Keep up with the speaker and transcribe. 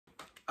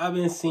I've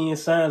been seeing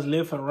signs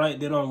left and right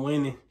that I'm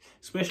winning,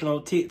 especially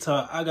on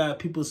TikTok. I got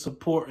people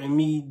supporting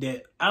me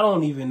that I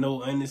don't even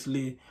know,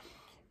 honestly.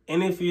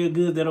 And it feels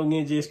good that I'm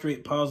getting just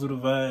straight positive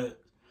vibes.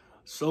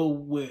 So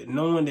with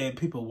knowing that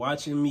people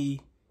watching me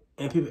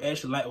and people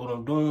actually like what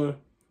I'm doing,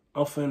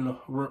 I'm finna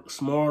work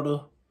smarter.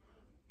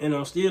 And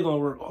I'm still gonna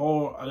work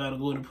hard. I gotta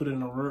go in and put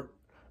in the work.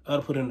 I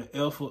gotta put in the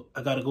effort.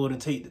 I gotta go in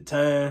and take the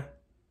time.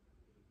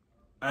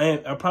 I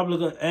ain't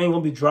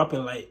gonna be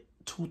dropping like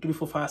 2, 3,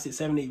 4, 5, 6,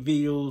 7, 8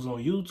 videos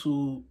on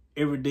YouTube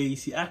every day.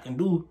 See, I can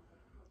do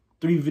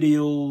 3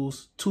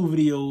 videos, 2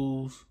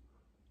 videos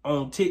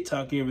on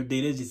TikTok every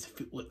day. That's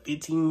just, what,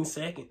 15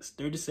 seconds,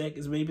 30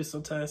 seconds, maybe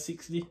sometimes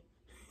 60.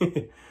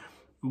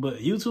 But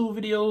YouTube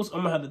videos,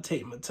 I'm gonna have to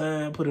take my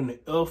time, put in the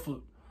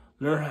effort,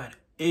 learn how to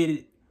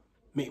edit,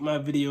 make my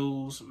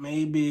videos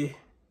maybe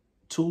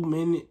 2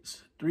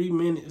 minutes, 3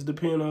 minutes,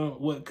 depending on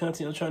what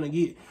content I'm trying to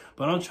get.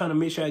 But I'm trying to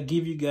make sure I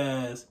give you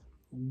guys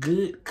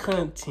good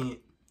content,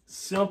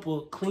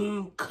 simple,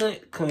 clean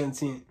cut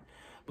content,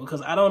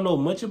 because I don't know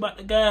much about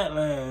the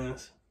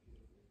guidelines.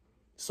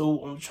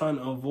 So I'm trying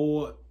to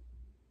avoid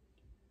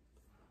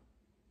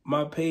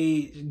my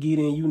page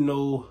getting, you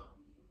know,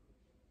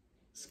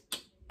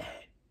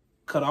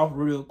 cut off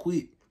real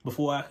quick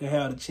before I can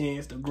have the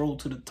chance to grow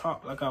to the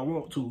top like I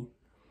want to.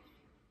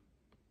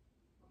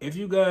 If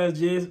you guys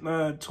just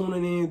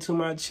tuning in to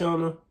my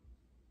channel,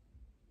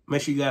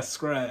 make sure you guys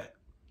subscribe.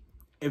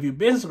 If you've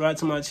been subscribed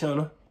to my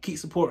channel, keep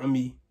supporting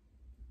me.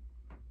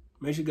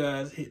 Make sure you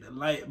guys hit the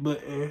like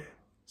button,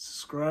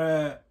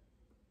 subscribe.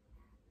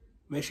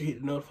 Make sure you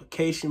hit the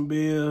notification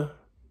bell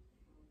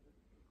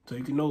so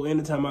you can know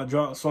anytime I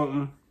drop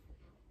something.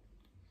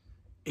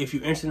 If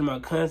you're interested in my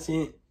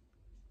content,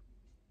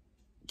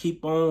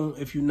 keep on.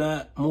 If you're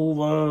not, move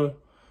on.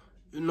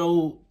 You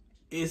know,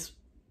 it's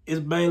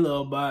mainly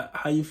about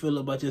how you feel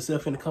about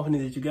yourself and the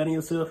confidence that you got in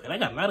yourself. And I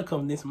got a lot of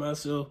confidence in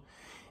myself.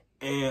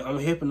 And I'm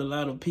helping a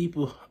lot of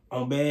people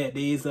on bad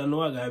days. I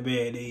know I got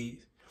bad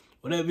days.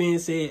 With that being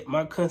said,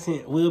 my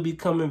content will be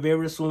coming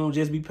very soon.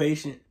 Just be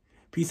patient.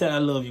 Peace out. I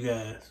love you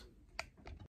guys.